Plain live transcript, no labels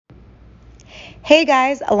Hey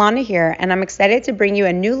guys, Alana here, and I'm excited to bring you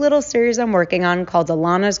a new little series I'm working on called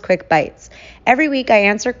Alana's Quick Bites. Every week I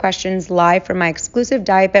answer questions live from my exclusive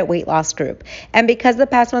Diet Bet weight loss group, and because the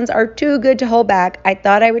past ones are too good to hold back, I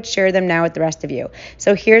thought I would share them now with the rest of you.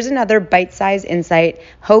 So here's another bite-sized insight.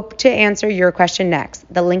 Hope to answer your question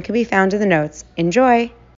next. The link can be found in the notes.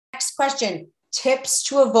 Enjoy! Next question, tips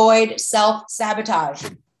to avoid self-sabotage.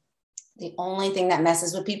 The only thing that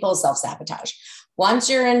messes with people is self-sabotage. Once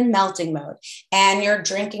you're in melting mode and you're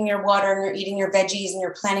drinking your water and you're eating your veggies and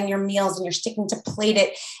you're planning your meals and you're sticking to plate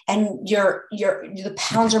it and the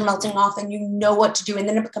pounds are melting off and you know what to do. And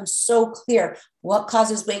then it becomes so clear what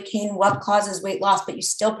causes weight gain, what causes weight loss, but you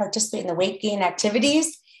still participate in the weight gain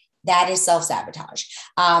activities. That is self-sabotage.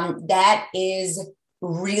 That is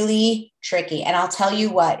really tricky. And I'll tell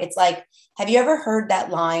you what, it's like, have you ever heard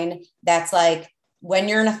that line that's like, when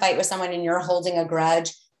you're in a fight with someone and you're holding a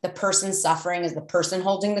grudge, the person suffering is the person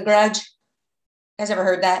holding the grudge? You guys ever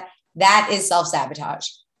heard that? That is self-sabotage.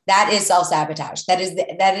 That is self-sabotage. That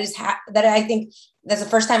I think that's the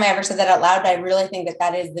first time I ever said that out loud, but I really think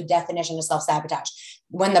that is the definition of self-sabotage.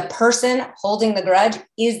 When the person holding the grudge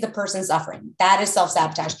is the person suffering, that is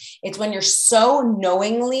self-sabotage. It's when you're so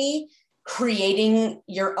knowingly creating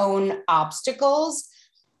your own obstacles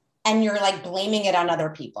and you're like blaming it on other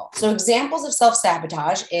people. So examples of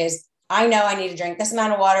self-sabotage is, I know I need to drink this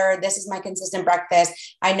amount of water. This is my consistent breakfast.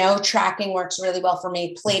 I know tracking works really well for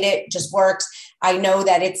me. Plate it just works. I know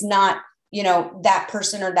that it's not, that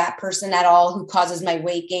person or that person at all who causes my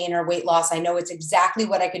weight gain or weight loss. I know it's exactly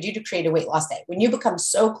what I could do to create a weight loss day. When you become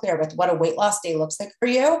so clear with what a weight loss day looks like for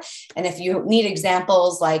you, and if you need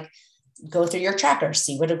examples, like go through your tracker,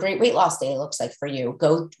 see what a great weight loss day looks like for you.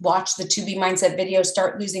 Go watch the 2B Mindset video,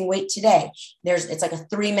 Start Losing Weight Today. It's like a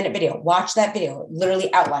 3-minute video. Watch that video. It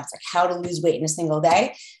literally outlines like how to lose weight in a single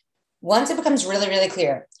day. Once it becomes really, really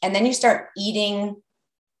clear, and then you start eating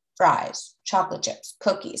fries, chocolate chips,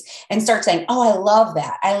 cookies, and start saying, oh, I love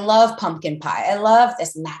that. I love pumpkin pie. I love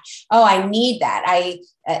this and that. Oh, I need that.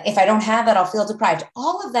 If I don't have that, I'll feel deprived.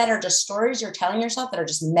 All of that are just stories you're telling yourself that are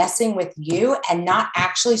just messing with you and not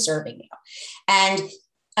actually serving you. And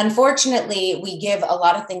unfortunately, we give a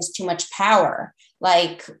lot of things too much power,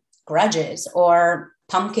 like grudges or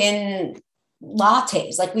pumpkin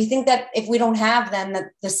lattes. Like we think that if we don't have them,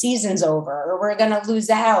 that the season's over or we're going to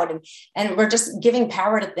lose out. And we're just giving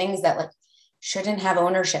power to things that like shouldn't have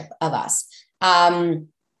ownership of us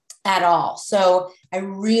at all. So I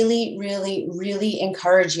really, really, really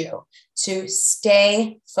encourage you to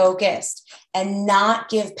stay focused and not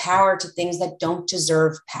give power to things that don't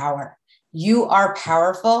deserve power. You are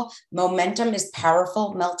powerful. Momentum is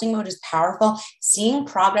powerful. Melting mode is powerful. Seeing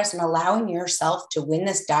progress and allowing yourself to win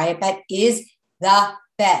this diet bet is the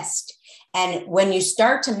best. And when you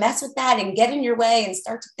start to mess with that and get in your way and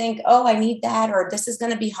start to think, oh, I need that, or this is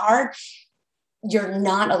going to be hard, you're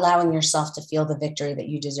not allowing yourself to feel the victory that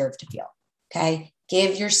you deserve to feel. Okay.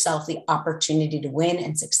 Give yourself the opportunity to win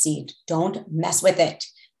and succeed. Don't mess with it.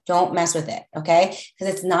 Don't mess with it. Okay.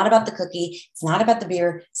 Because it's not about the cookie. It's not about the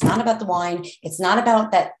beer. It's not about the wine. It's not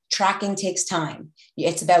about that tracking takes time.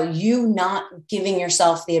 It's about you not giving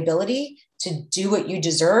yourself the ability to do what you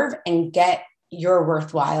deserve and get your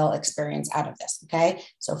worthwhile experience out of this. Okay.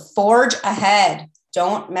 So forge ahead.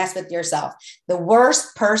 Don't mess with yourself. The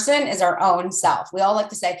worst person is our own self. We all like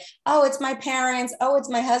to say, oh, it's my parents. Oh, it's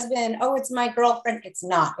my husband. Oh, it's my girlfriend. It's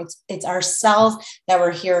not. It's ourselves that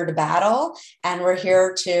we're here to battle, and we're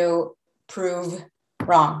here to prove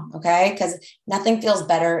wrong. Okay. Because nothing feels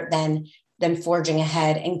better than forging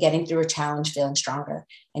ahead and getting through a challenge, feeling stronger,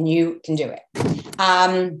 and you can do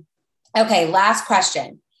it. Okay. Last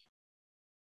question.